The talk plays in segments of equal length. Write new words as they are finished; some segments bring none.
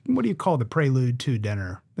what do you call the prelude to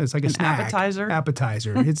dinner? It's like a snack. Appetizer?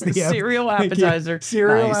 Appetizer. It's the Cereal appetizer.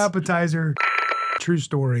 Cereal Nice. appetizer. True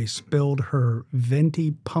story. Spilled her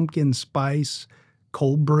venti pumpkin spice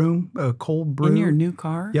cold brew. In your new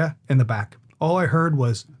car? Yeah, in the back. All I heard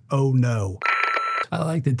was, "Oh no." I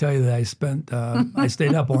like to tell you that I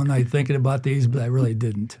stayed up all night thinking about these, but I really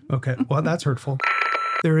didn't. Okay, well, that's hurtful.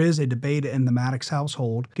 There is a debate in the Maddox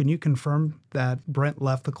household. Can you confirm that Brent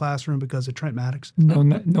left the classroom because of Trent Maddox? No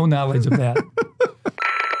knowledge of that.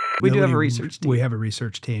 We do have a research team. We have a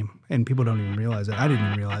research team, and people don't even realize it. I didn't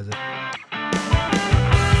even realize it.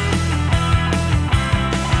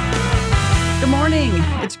 Good morning.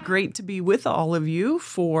 It's great to be with all of you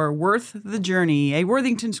for Worth the Journey, a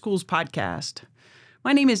Worthington Schools podcast.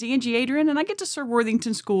 My name is Angie Adrian, and I get to serve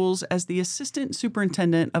Worthington Schools as the Assistant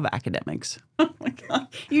Superintendent of Academics. Oh my God.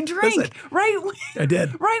 You drink, right? I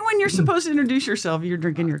did. Right when you're supposed to introduce yourself, you're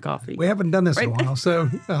drinking your coffee. We haven't done this in a while. So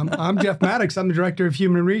I'm Jeff Maddox. I'm the Director of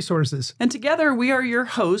Human Resources. And together we are your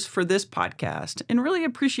hosts for this podcast and really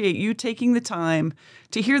appreciate you taking the time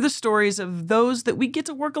to hear the stories of those that we get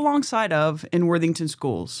to work alongside of in Worthington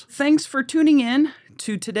Schools. Thanks for tuning in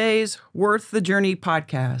to today's Worth the Journey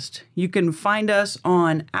podcast. You can find us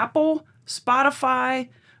on Apple, Spotify,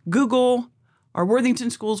 Google, our Worthington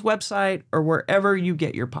Schools website, or wherever you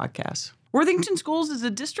get your podcasts. Worthington Schools is a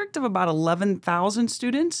district of about 11,000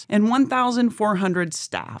 students and 1,400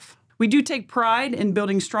 staff. We do take pride in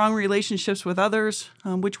building strong relationships with others,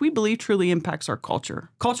 which we believe truly impacts our culture.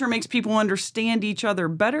 Culture makes people understand each other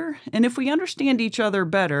better, and if we understand each other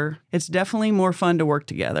better, it's definitely more fun to work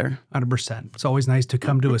together. 100%. It's always nice to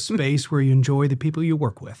come to a space where you enjoy the people you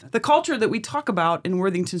work with. The culture that we talk about in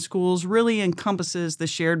Worthington Schools really encompasses the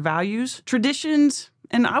shared values, traditions,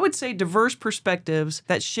 and I would say diverse perspectives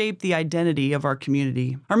that shape the identity of our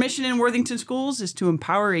community. Our mission in Worthington Schools is to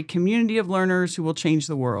empower a community of learners who will change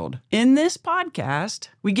the world. In this podcast,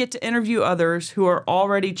 we get to interview others who are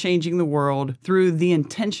already changing the world through the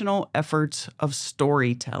intentional efforts of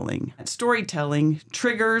storytelling. Storytelling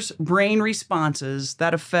triggers brain responses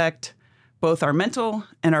that affect both our mental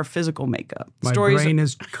and our physical makeup. My brain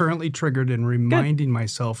is currently triggered in reminding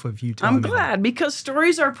myself of you telling me I'm glad because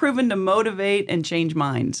stories are proven to motivate and change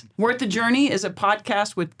minds. Worth the Journey is a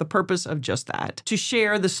podcast with the purpose of just that, to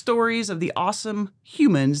share the stories of the awesome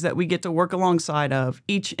humans that we get to work alongside of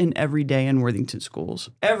each and every day in Worthington Schools.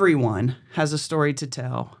 Everyone has a story to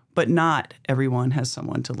tell, but not everyone has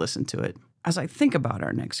someone to listen to it. As I think about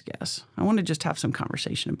our next guest, I want to just have some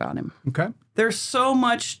conversation about him. Okay. There's so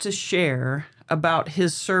much to share about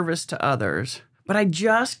his service to others, but I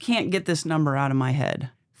just can't get this number out of my head.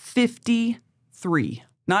 53.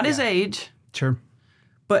 Not his age. Sure.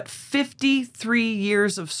 But 53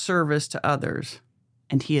 years of service to others,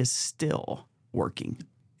 and he is still working.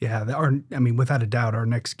 Yeah, without a doubt, our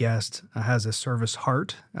next guest has a service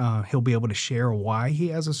heart. He'll be able to share why he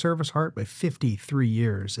has a service heart, but 53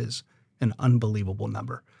 years is an unbelievable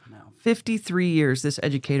number. 53 years this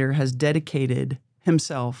educator has dedicated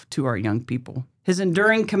himself to our young people. His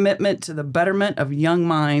enduring commitment to the betterment of young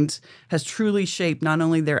minds has truly shaped not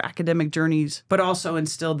only their academic journeys, but also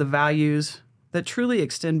instilled the values that truly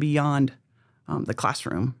extend beyond the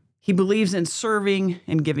classroom. He believes in serving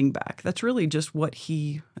and giving back. That's really just what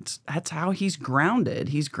that's how he's grounded.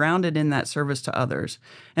 He's grounded in that service to others.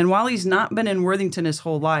 And while he's not been in Worthington his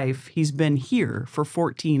whole life, he's been here for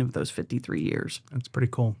 14 of those 53 years. That's pretty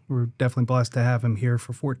cool. We're definitely blessed to have him here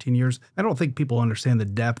for 14 years. I don't think people understand the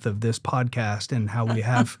depth of this podcast and how we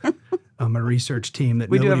have a research team.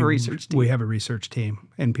 We have a research team. We have a research team,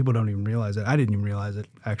 and people don't even realize it. I didn't even realize it,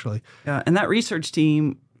 actually. And that research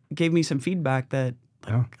team gave me some feedback that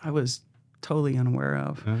I was totally unaware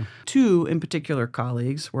of. Yeah. Two, in particular,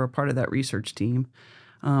 colleagues were a part of that research team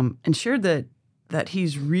and shared that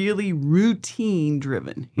he's really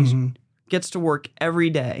routine-driven. He gets to work every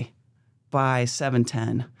day by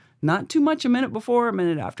 7:10. Not too much a minute before, a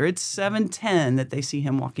minute after. It's 7:10 that they see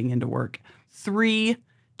him walking into work. 3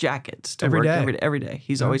 jackets to work every day.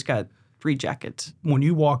 He's always got 3 jackets. When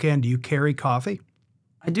you walk in, do you carry coffee?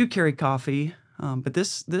 I do carry coffee. But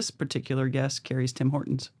this particular guest carries Tim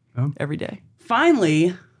Hortons every day.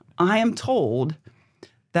 Finally, I am told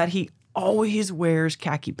that he always wears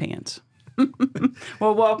khaki pants.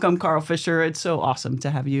 Well, welcome, Carl Fisher. It's so awesome to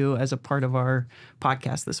have you as a part of our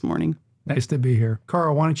podcast this morning. Nice to be here.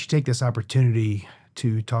 Carl, why don't you take this opportunity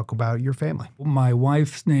to talk about your family? My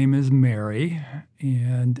wife's name is Mary,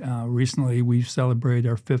 and recently we celebrated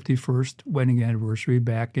our 51st wedding anniversary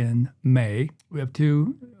back in May. We have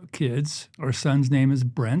 2 kids. Our son's name is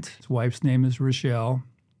Brent. His wife's name is Rochelle,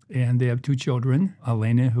 and they have 2 children,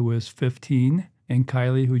 Elena, who is 15, and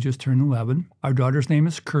Kylie, who just turned 11. Our daughter's name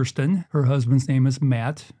is Kirsten. Her husband's name is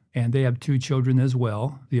Matt, and they have 2 children as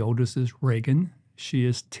well. The oldest is Reagan. She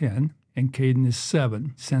is 10, and Caden is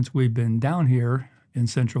 7. Since we've been down here in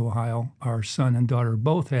Central Ohio, our son and daughter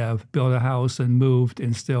both have built a house and moved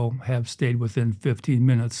and still have stayed within 15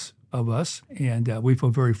 minutes of us. And we feel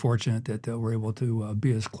very fortunate that we're able to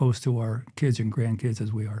be as close to our kids and grandkids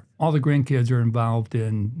as we are. All the grandkids are involved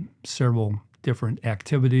in several different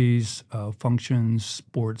activities, functions,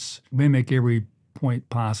 sports. We make every point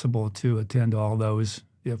possible to attend all those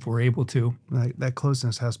if we're able to. That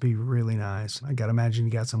closeness has to be really nice. I got to imagine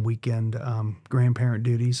you got some weekend grandparent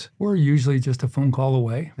duties. We're usually just a phone call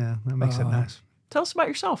away. Yeah, that makes it nice. Tell us about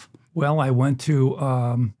yourself. Well, I went to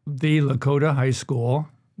the Lakota High School,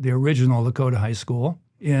 the original Lakota High School,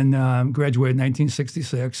 and graduated in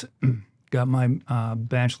 1966. Got my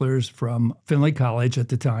bachelor's from Findlay College at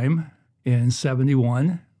the time in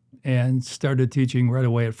 71, and started teaching right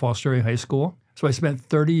away at Fostoria High School. So I spent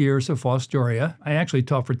 30 years at Fostoria. I actually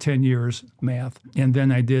taught for 10 years math, and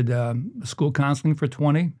then I did school counseling for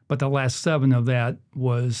 20, but the last 7 of that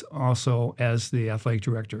was also as the athletic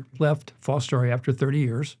director. Left Fostoria after 30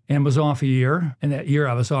 years and was off a year, and that year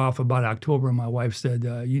I was off about October, and my wife said,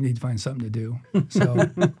 you need to find something to do. So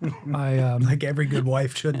I... like every good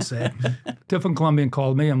wife should say. Tiffin Columbian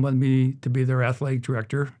called me and wanted me to be their athletic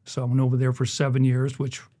director, so I went over there for 7 years,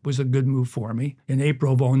 which was a good move for me. In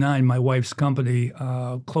April of 2009, my wife's company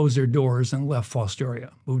closed their doors and left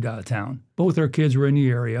Fostoria, moved out of town. Both our kids were in the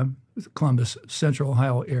area, Columbus, Central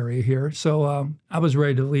Ohio area here. So I was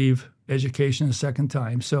ready to leave education a second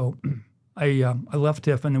time. So I left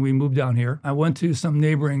Tiffin and we moved down here. I went to some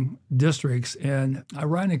neighboring districts, and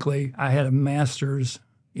ironically, I had a master's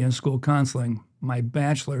in school counseling. My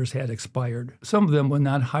bachelor's had expired. Some of them would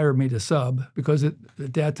not hire me to sub because at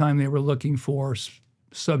that time they were looking for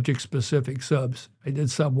subject-specific subs. I did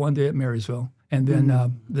sub one day at Marysville, and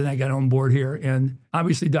then I got on board here. And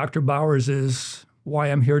obviously, Dr. Bowers is why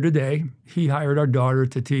I'm here today. He hired our daughter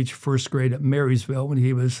to teach first grade at Marysville when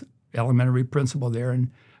he was elementary principal there, and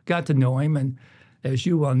got to know him. And as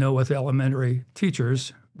you well know, with elementary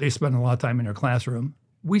teachers, they spend a lot of time in their classroom.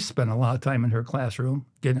 We spent a lot of time in her classroom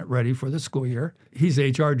getting it ready for the school year. He's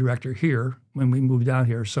HR director here when we moved down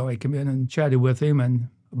here, so I came in and chatted with him, and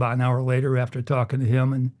about an hour later, after talking to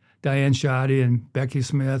him and Diane Shoddy and Becky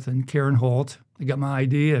Smith and Karen Holt, I got my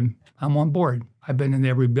ID and I'm on board. I've been in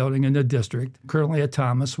every building in the district, currently at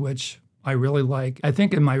Thomas, which I really like. I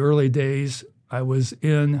think in my early days, I was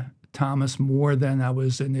in Thomas more than I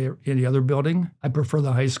was in any other building. I prefer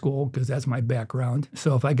the high school because that's my background.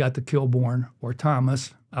 So if I got to Kilbourne or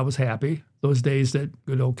Thomas, I was happy. Those days that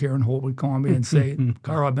good old Karen Holt would call me and say,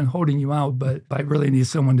 Carl, I've been holding you out, but I really need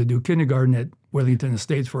someone to do kindergarten at Worthington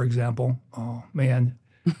Estates, for example. Oh, man.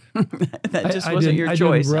 That just wasn't your choice.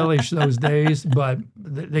 I didn't relish those days, but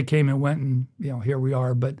they came and went, and here we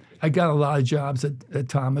are. But I got a lot of jobs at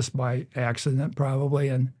Thomas by accident, probably,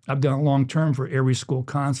 and I've done a long term for every school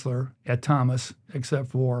counselor at Thomas except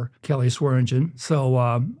for Kelly Swearingen. So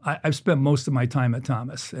I've spent most of my time at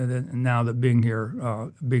Thomas, and now that being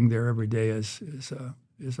there every day is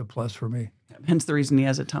a plus for me. Hence the reason he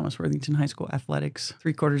has at Thomas Worthington High School athletics,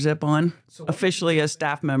 3/4 zip on, officially a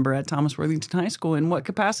staff member at Thomas Worthington High School. In what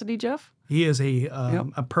capacity, Jeff? He is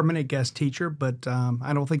a permanent guest teacher, but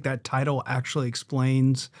I don't think that title actually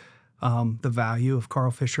explains the value of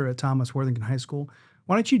Carl Fisher at Thomas Worthington High School.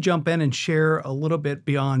 Why don't you jump in and share a little bit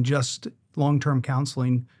beyond just long-term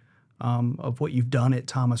counseling of what you've done at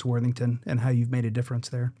Thomas Worthington and how you've made a difference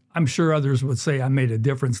there? I'm sure others would say I made a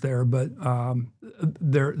difference there, but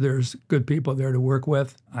there's good people there to work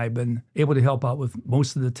with. I've been able to help out with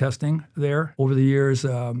most of the testing there. Over the years,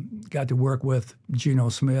 got to work with Gino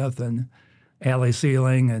Smith and Allie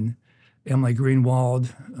Sealing and Emily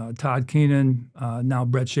Greenwald, Todd Keenan, now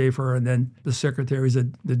Brett Schaefer, and then the secretaries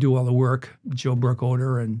that do all the work, Jill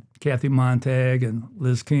Burkholder and Kathy Montag and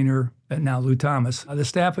Liz Keener, and now Lou Thomas. The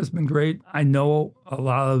staff has been great. I know a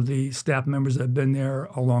lot of the staff members that have been there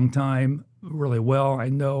a long time really well. I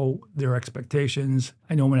know their expectations.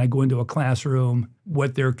 I know when I go into a classroom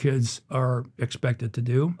what their kids are expected to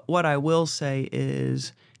do. What I will say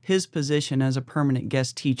is his position as a permanent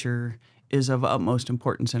guest teacher is of utmost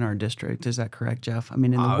importance in our district. Is that correct, Jeff? I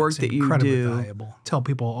mean, in the work that you do. Valuable. Tell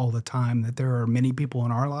people all the time that there are many people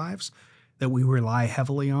in our lives that we rely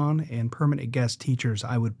heavily on, and permanent guest teachers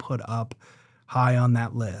I would put up high on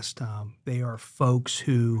that list. They are folks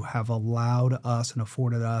who have allowed us and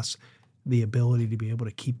afforded us the ability to be able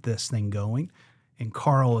to keep this thing going. And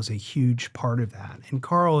Carl is a huge part of that. And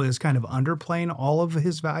Carl is kind of underplaying all of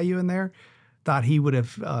his value in there. thought he would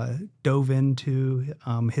have dove into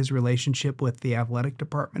his relationship with the athletic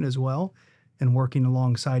department as well and working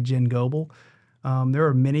alongside Jen Goebel. There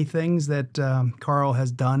are many things that Carl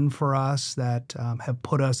has done for us that have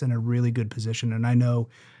put us in a really good position. And I know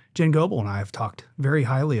Jen Goebel and I have talked very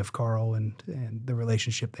highly of Carl and the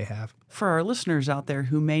relationship they have. For our listeners out there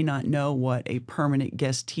who may not know what a permanent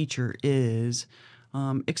guest teacher is,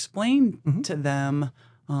 explain to them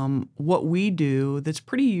what we do that's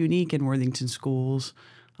pretty unique in Worthington Schools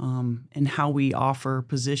and how we offer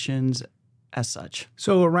positions as such.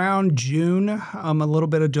 So around June, a little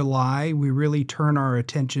bit of July, we really turn our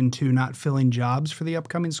attention to not filling jobs for the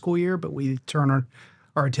upcoming school year, but we turn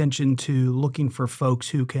our attention to looking for folks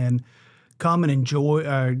who can come and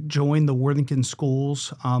join the Worthington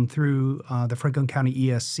Schools through the Franklin County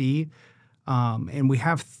ESC. And we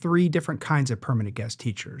have 3 different kinds of permanent guest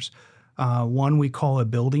teachers. One we call a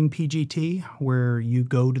building PGT, where you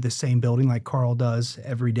go to the same building like Carl does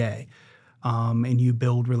every day. And you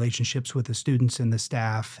build relationships with the students and the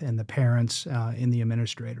staff and the parents and the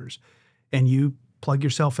administrators. And you plug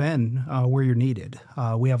yourself in where you're needed.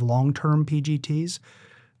 We have long-term PGTs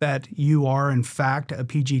that you are, in fact, a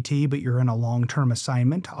PGT, but you're in a long-term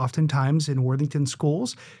assignment. Oftentimes in Worthington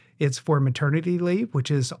Schools, it's for maternity leave, which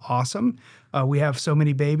is awesome. We have so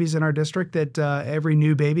many babies in our district that every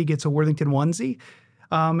new baby gets a Worthington onesie.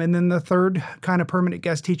 And then the third kind of permanent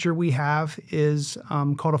guest teacher we have is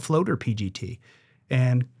called a floater PGT.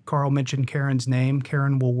 And Carl mentioned Karen's name.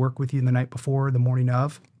 Karen will work with you the night before, the morning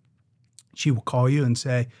of. She will call you and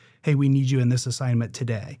say, hey, we need you in this assignment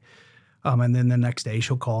today. And then the next day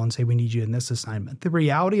she'll call and say, we need you in this assignment. The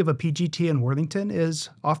reality of a PGT in Worthington is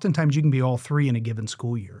oftentimes you can be all 3 in a given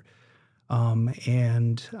school year.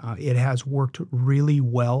 And it has worked really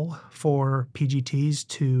well for PGTs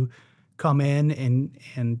to come in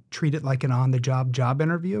and treat it like an on-the-job job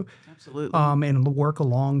interview. Absolutely. And work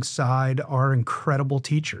alongside our incredible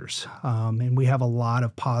teachers. And we have a lot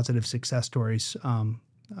of positive success stories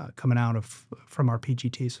coming out from our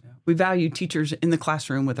PGTs. We value teachers in the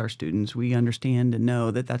classroom with our students. We understand and know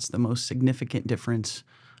that that's the most significant difference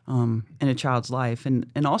in a child's life,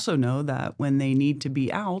 and also know that when they need to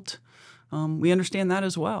be out, we understand that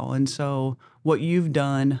as well. And so what you've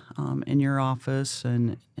done in your office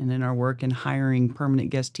and in our work in hiring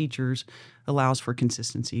permanent guest teachers allows for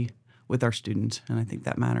consistency with our students, and I think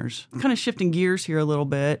that matters. Kind of shifting gears here a little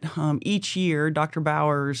bit, each year Dr.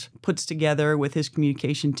 Bowers puts together with his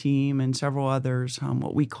communication team and several others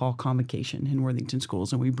what we call Convocation in Worthington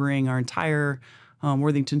Schools, and we bring our entire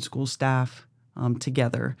Worthington School staff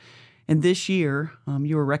together. And this year,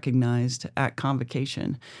 you were recognized at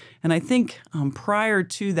Convocation. And I think prior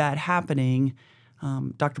to that happening,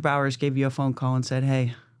 Dr. Bowers gave you a phone call and said,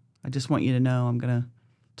 hey, I just want you to know I'm going to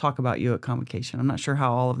talk about you at Convocation. I'm not sure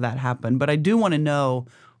how all of that happened, but I do want to know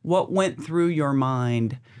what went through your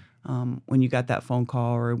mind when you got that phone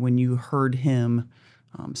call or when you heard him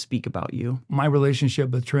speak about you. My relationship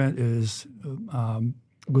with Trent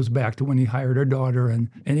goes back to when he hired our daughter and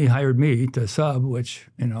he hired me to sub, which,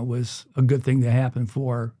 was a good thing to happen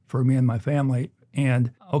for me and my family.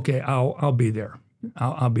 And okay, I'll be there.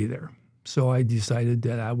 I'll be there. So I decided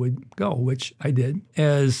that I would go, which I did.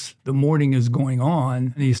 As the morning is going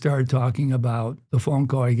on, and he started talking about the phone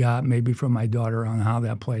call I got maybe from my daughter on how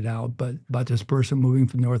that played out, but about this person moving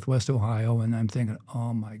from Northwest Ohio. And I'm thinking,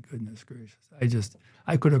 oh my goodness gracious.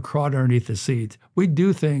 I could have crawled underneath the seat. We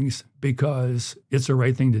do things because it's the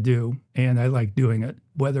right thing to do, and I like doing it,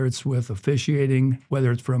 whether it's with officiating,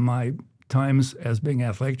 whether it's from my times as being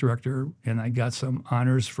athletic director, and I got some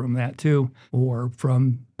honors from that too, or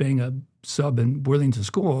from being a sub in Worthington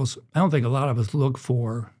Schools. I don't think a lot of us look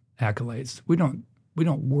for accolades. We don't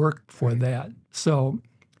work for that. So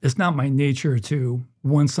it's not my nature to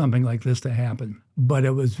want something like this to happen, but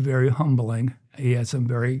it was very humbling. He had some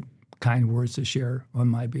very kind words to share on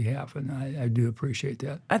my behalf, and I do appreciate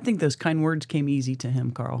that. I think those kind words came easy to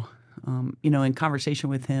him, Carl. In conversation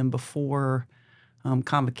with him before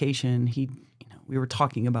Convocation, we were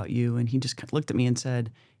talking about you, and he just looked at me and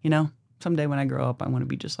said, someday when I grow up, I want to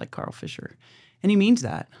be just like Carl Fisher. And he means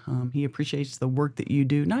that. He appreciates the work that you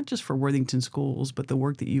do, not just for Worthington Schools, but the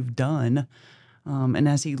work that you've done. And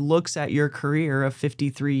as he looks at your career of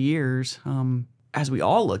 53 years, as we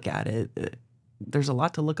all look at it, there's a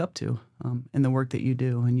lot to look up to in the work that you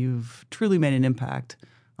do. And you've truly made an impact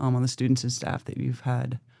on the students and staff that you've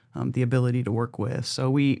had the ability to work with.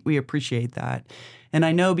 So we appreciate that. And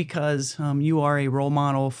I know because you are a role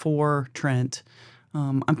model for Trent,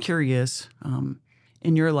 I'm curious,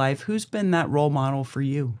 in your life, who's been that role model for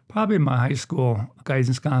you? Probably my high school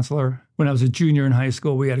guidance counselor. When I was a junior in high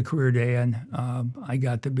school, we had a career day, and I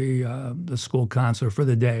got to be the school counselor for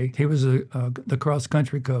the day. He was the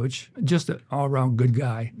cross-country coach, just an all-around good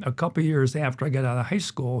guy. A couple of years after I got out of high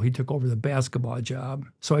school, he took over the basketball job.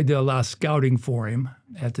 So I did a lot of scouting for him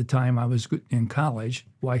at the time I was in college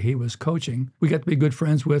while he was coaching. We got to be good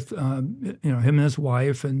friends with him and his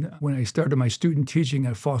wife. And when I started my student teaching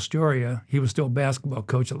at Fostoria, he was still a basketball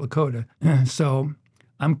coach at Lakota. So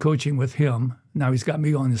I'm coaching with him. Now he's got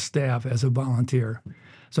me on his staff as a volunteer.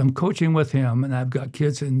 So I'm coaching with him, and I've got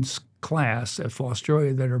kids in class at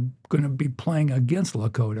Fostoria that are going to be playing against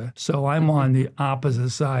Lakota. So I'm on the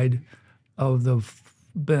opposite side of the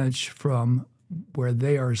bench from where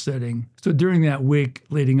they are sitting. So during that week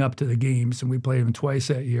leading up to the games, and we played them twice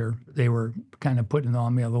that year, they were kind of putting it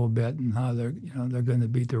on me a little bit and how they're going to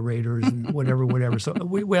beat the Raiders and whatever. So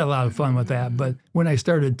we had a lot of fun with that. But when I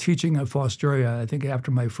started teaching at Fostoria, I think after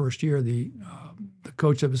my first year, the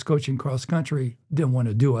coach that was coaching cross country didn't want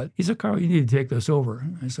to do it. He said, "Carl, you need to take this over."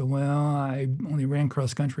 I said, "Well, I only ran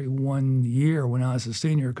cross country 1 year when I was a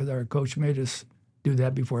senior because our coach made us do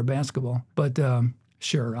that before basketball. But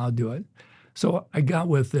sure, I'll do it." So I got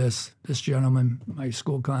with this gentleman, my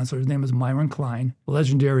school counselor. His name is Myron Klein,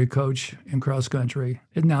 legendary coach in cross country,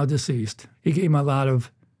 and now deceased. He gave me a lot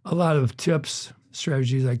of tips,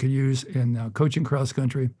 strategies I could use in coaching cross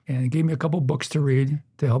country, and he gave me a couple books to read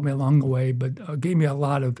to help me along the way, but gave me a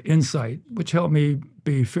lot of insight, which helped me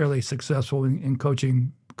be fairly successful in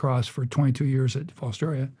coaching cross for 22 years at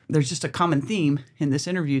Fostoria. There's just a common theme in this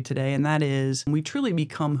interview today, and that is we truly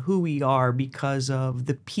become who we are because of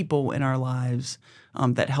the people in our lives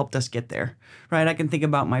that helped us get there, right? I can think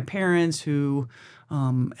about my parents who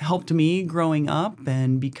helped me growing up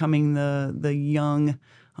and becoming the young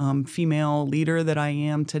female leader that I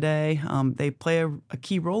am today. They play a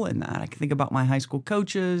key role in that. I can think about my high school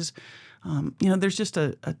coaches. There's just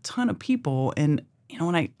a ton of people, and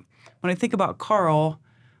when I think about Carl,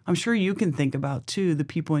 I'm sure you can think about, too, the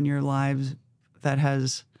people in your lives that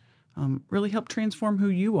has really helped transform who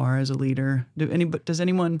you are as a leader. Does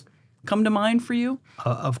anyone come to mind for you?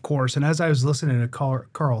 Of course. And as I was listening to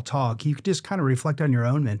Carl talk, you could just kind of reflect on your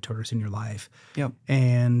own mentors in your life. Yep.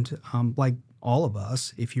 And like all of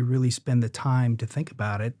us, if you really spend the time to think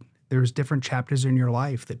about it, there's different chapters in your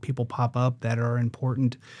life that people pop up that are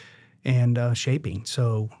important and shaping.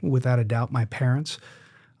 So without a doubt, my parents,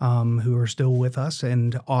 who are still with us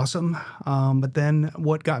and awesome. But then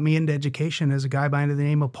what got me into education is a guy by the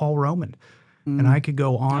name of Paul Roman. And I could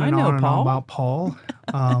go on and on about Paul.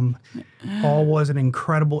 Paul was an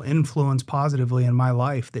incredible influence positively in my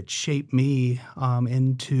life that shaped me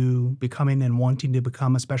into becoming and wanting to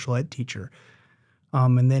become a special ed teacher.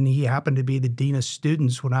 And then he happened to be the dean of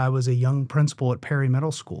students when I was a young principal at Perry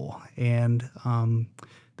Middle School. And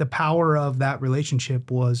the power of that relationship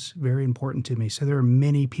was very important to me. So there are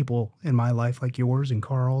many people in my life like yours and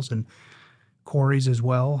Carl's and Corey's as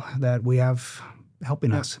well that we have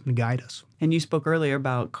helping us and guide us. And you spoke earlier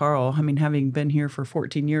about Carl. I mean, having been here for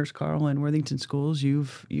 14 years, Carl, in Worthington Schools,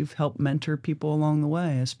 you've helped mentor people along the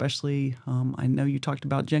way, especially I know you talked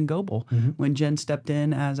about Jen Goebel. Mm-hmm. When Jen stepped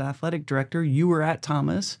in as athletic director, you were at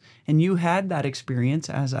Thomas, and you had that experience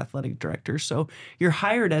as athletic director. So you're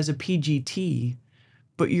hired as a PGT,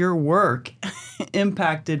 but your work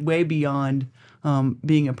impacted way beyond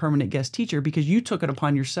being a permanent guest teacher because you took it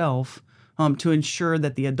upon yourself to ensure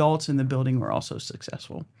that the adults in the building were also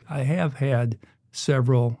successful. I have had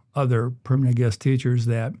several other permanent guest teachers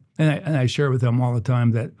that, and I share with them all the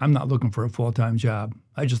time that I'm not looking for a full-time job.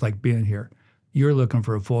 I just like being here. You're looking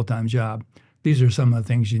for a full-time job. These are some of the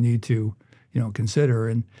things you need to, consider.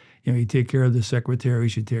 And, you take care of the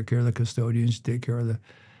secretaries, you take care of the custodians, you take care of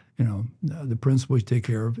the principals, take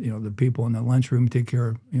care of, the people in the lunchroom, take care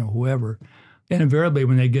of, whoever. And invariably,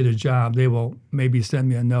 when they get a job, they will maybe send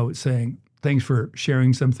me a note saying, "Thanks for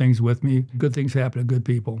sharing some things with me. Good things happen to good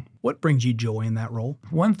people." What brings you joy in that role?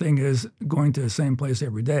 One thing is going to the same place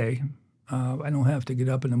every day. I don't have to get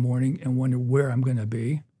up in the morning and wonder where I'm going to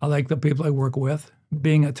be. I like the people I work with.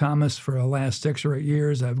 Being at Thomas for the last 6 or 8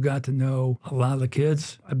 years, I've got to know a lot of the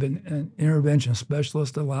kids. I've been an intervention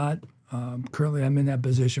specialist a lot. Currently, I'm in that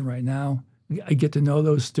position right now. I get to know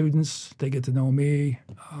those students. They get to know me.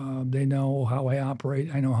 They know how I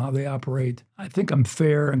operate. I know how they operate. I think I'm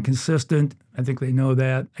fair and consistent. I think they know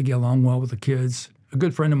that. I get along well with the kids. A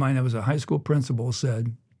good friend of mine that was a high school principal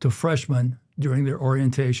said to freshmen during their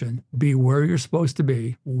orientation, be where you're supposed to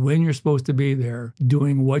be, when you're supposed to be there,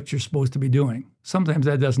 doing what you're supposed to be doing. Sometimes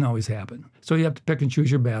that doesn't always happen. So you have to pick and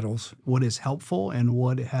choose your battles. What is helpful and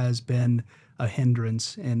what has been a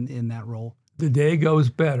hindrance in that role? The day goes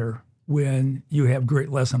better when you have great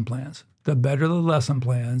lesson plans. The better the lesson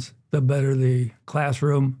plans, the better the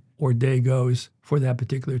classroom or day goes for that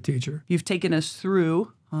particular teacher. You've taken us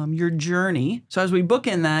through your journey. So as we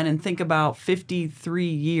bookend that and think about 53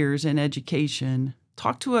 years in education,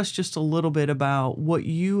 talk to us just a little bit about what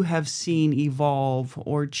you have seen evolve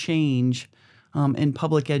or change in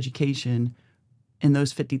public education in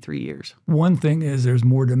those 53 years. One thing is there's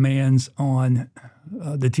more demands on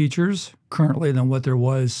the teachers currently than what there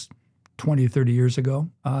was 20, 30 years ago.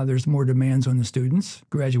 There's more demands on the students.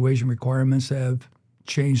 Graduation requirements have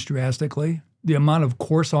changed drastically. The amount of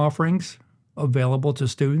course offerings available to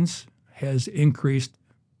students has increased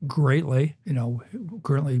greatly. You know,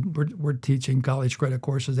 currently we're teaching college credit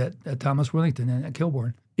courses at Thomas Worthington and at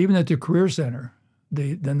Kilbourne. Even at the Career Center,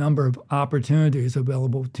 the number of opportunities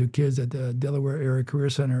available to kids at the Delaware Area Career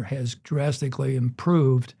Center has drastically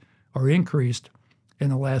improved or increased in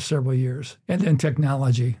the last several years. And then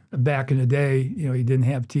technology. Back in the day, you know, you didn't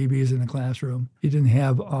have TVs in the classroom. You didn't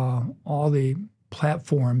have all the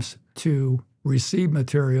platforms to receive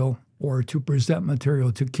material or to present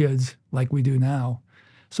material to kids like we do now.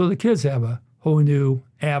 So the kids have a whole new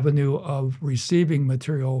avenue of receiving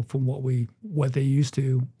material from what they used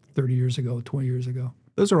to 30 years ago, 20 years ago.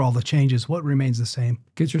 Those are all the changes. What remains the same?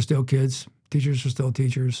 Kids are still kids. Teachers are still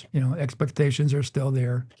teachers. You know, expectations are still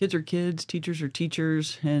there. Kids are kids, teachers are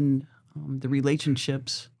teachers, and the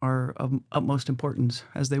relationships are of utmost importance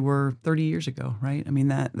as they were 30 years ago, right? I mean,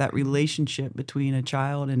 that relationship between a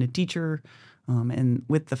child and a teacher and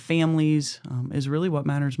with the families is really what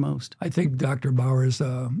matters most. I think Dr. Bauer's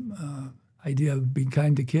idea of being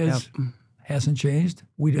kind to kids hasn't changed.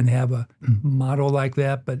 We didn't have a motto like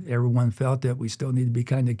that, but everyone felt that we still need to be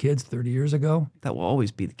kind to kids 30 years ago. That will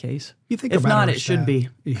always be the case. You think if about not, our it staff. should be.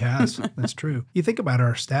 Yes, that's true. You think about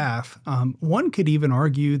our staff. One could even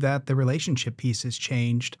argue that the relationship piece has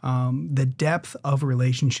changed. The depth of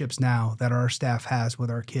relationships now that our staff has with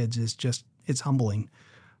our kids is just, it's humbling.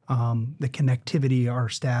 The connectivity our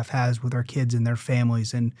staff has with our kids and their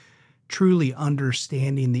families, and truly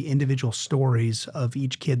understanding the individual stories of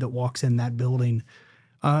each kid that walks in that building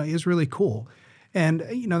is really cool. And,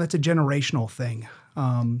 you know, that's a generational thing.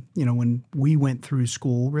 You know, when we went through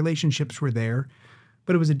school, relationships were there,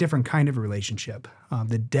 but it was a different kind of relationship.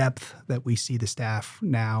 The depth that we see the staff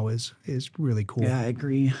now is really cool. Yeah, I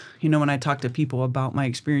agree. You know, when I talk to people about my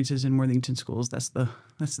experiences in Worthington Schools, that's the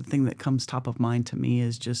thing that comes top of mind to me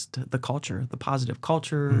is just the culture, the positive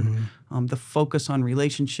culture, the focus on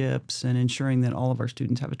relationships and ensuring that all of our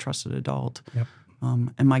students have a trusted adult. Yep.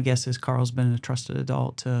 And my guess is Carl's been a trusted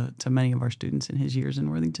adult to many of our students in his years in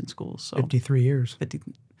Worthington Schools. So 53 years.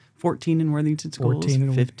 14 in Worthington Schools,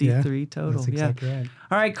 53 total. That's exactly right.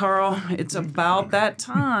 All right, Carl, it's about that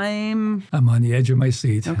time. I'm on the edge of my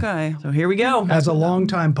seat. Okay, so here we go. As a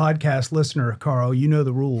longtime podcast listener, Carl, you know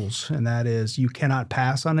the rules, and that is you cannot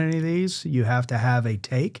pass on any of these. You have to have a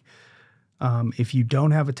take. If you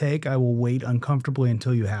don't have a take, I will wait uncomfortably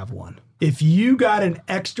until you have one. If you got an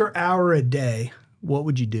extra hour a day, what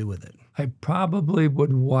would you do with it? I probably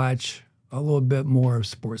would watch a little bit more of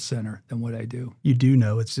Sports Center than what I do. You do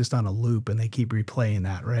know it's just on a loop and they keep replaying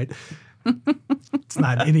that, right? It's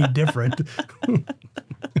not any different.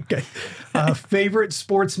 Okay. Favorite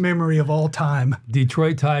sports memory of all time?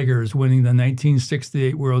 Detroit Tigers winning the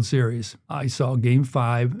 1968 World Series. I saw Game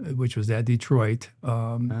 5, which was at Detroit.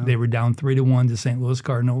 They were down 3-1 to St. Louis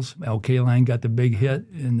Cardinals. Al Kaline got the big hit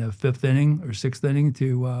in the 5th inning or 6th inning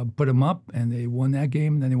to put them up, and they won that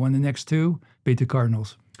game. And then they won the next 2, beat the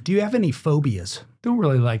Cardinals. Do you have any phobias? Don't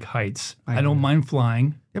really like heights. I don't mind flying.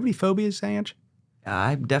 You have any phobias, Ange?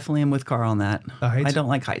 I definitely am with Carl on that. I don't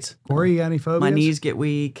like heights. Corey, you got any phobias? My knees get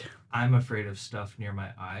weak. I'm afraid of stuff near my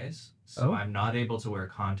eyes, so I'm not able to wear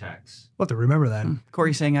contacts. We'll have to remember that.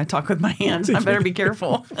 Corey's saying I talk with my hands. I better be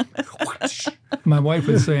careful. My wife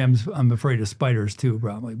would say I'm afraid of spiders too,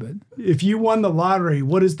 probably. But if you won the lottery,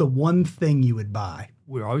 what is the one thing you would buy?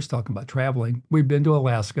 we're always talking about traveling. We've been to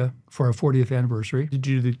Alaska for our 40th anniversary. Did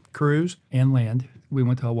you do the cruise? And land. We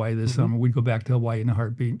went to Hawaii this summer. We'd go back to Hawaii in a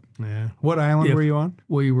heartbeat. Yeah. What island were you on?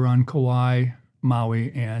 We were on Kauai,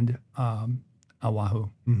 Maui, and Oahu.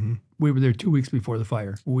 Mm-hmm. We were there 2 weeks before the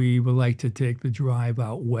fire. We would like to take the drive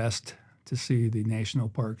out west to see the national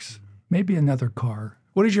parks. Maybe another car.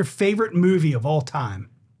 What is your favorite movie of all time?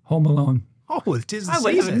 Home Alone. Oh, it's Disney I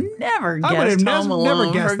would have never guessed Home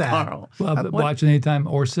Alone guessed for that. Carl. Watch it anytime.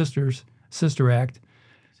 Or Sister Act.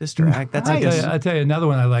 Sister Act. That's Nice. I tell you, another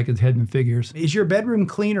one I like is Hidden Figures. Is your bedroom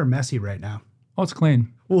clean or messy right now? Oh, it's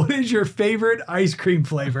clean. What is your favorite ice cream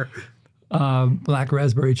flavor? Black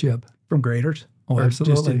raspberry chip. From Grater's? Oh,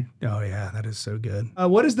 absolutely. Oh, yeah, that is so good.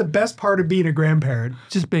 What is the best part of being a grandparent?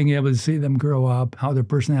 Just being able to see them grow up, how their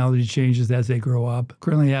personality changes as they grow up.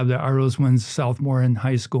 Currently have our oldest one's sophomore in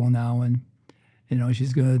high school now, and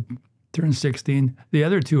she's going to turn 16. The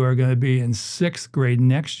other two are going to be in 6th grade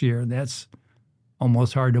next year. That's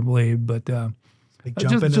almost hard to believe, but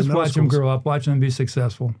just watch them grow up, watch them be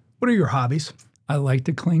successful. What are your hobbies? I like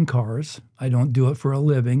to clean cars. I don't do it for a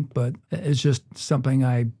living, but it's just something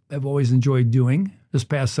I have always enjoyed doing. This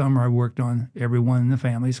past summer, I worked on everyone in the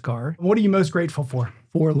family's car. What are you most grateful for?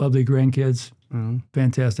 4 lovely grandkids,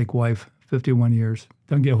 fantastic wife, 51 years.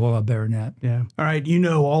 Don't get a whole lot better than that. Yeah. All right.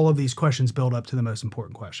 All of these questions build up to the most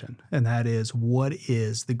important question, and that is, what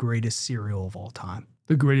is the greatest cereal of all time?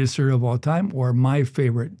 The greatest cereal of all time, or my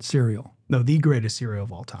favorite cereal? No, the greatest cereal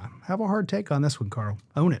of all time. Have a hard take on this one, Carl.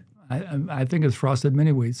 Own it. I think it's Frosted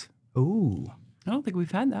Mini Wheats. Ooh. I don't think we've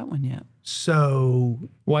had that one yet. So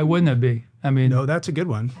why wouldn't it be? I mean, no, that's a good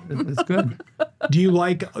one. It's good. Do you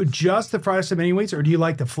like just the Frosted Mini Wheats, or do you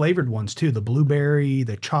like the flavored ones too? The blueberry,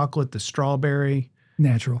 the chocolate, the strawberry?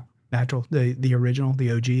 Natural. The original,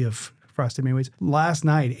 the OG of Frosted Mini Wheats. Last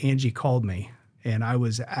night, Angie called me, and I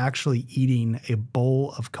was actually eating a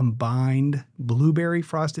bowl of combined blueberry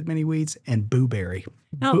Frosted Mini Wheats and blueberry.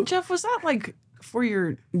 Now, Jeff, was that like for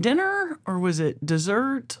your dinner, or was it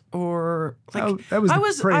dessert, or like?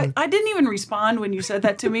 I didn't even respond when you said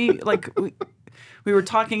that to me. Like we were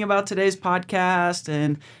talking about today's podcast,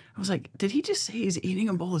 and I was like, did he just say he's eating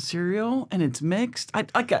a bowl of cereal and it's mixed? I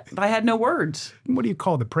had no words. What do you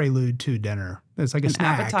call the prelude to dinner? It's like a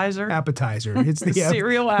snack. Appetizer. It's the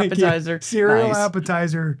cereal appetizer. Cereal nice.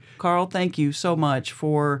 Appetizer. Carl, thank you so much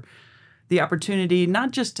for the opportunity,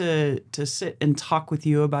 not just to sit and talk with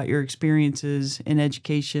you about your experiences in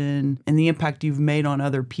education and the impact you've made on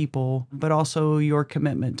other people, but also your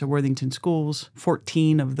commitment to Worthington Schools,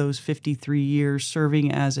 14 of those 53 years serving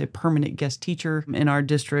as a permanent guest teacher in our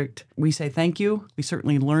district. We say thank you. We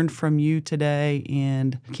certainly learned from you today,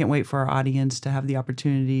 and can't wait for our audience to have the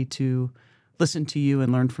opportunity to listen to you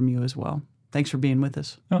and learn from you as well. Thanks for being with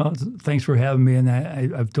us. Oh, thanks for having me. And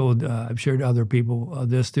I've shared to other people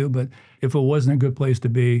this too, but if it wasn't a good place to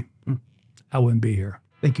be, I wouldn't be here.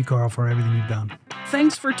 Thank you, Carl, for everything you've done.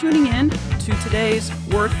 Thanks for tuning in to today's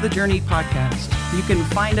Worth the Journey podcast. You can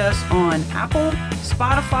find us on Apple,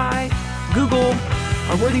 Spotify, Google,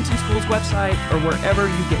 our Worthington Schools website, or wherever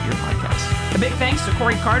you get your podcasts. A big thanks to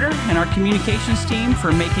Corey Carter and our communications team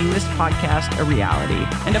for making this podcast a reality.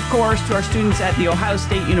 And of course, to our students at The Ohio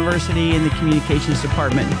State University in the communications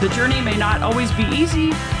department. The journey may not always be easy,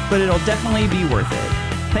 but it'll definitely be worth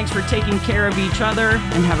it. Thanks for taking care of each other,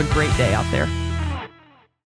 and have a great day out there.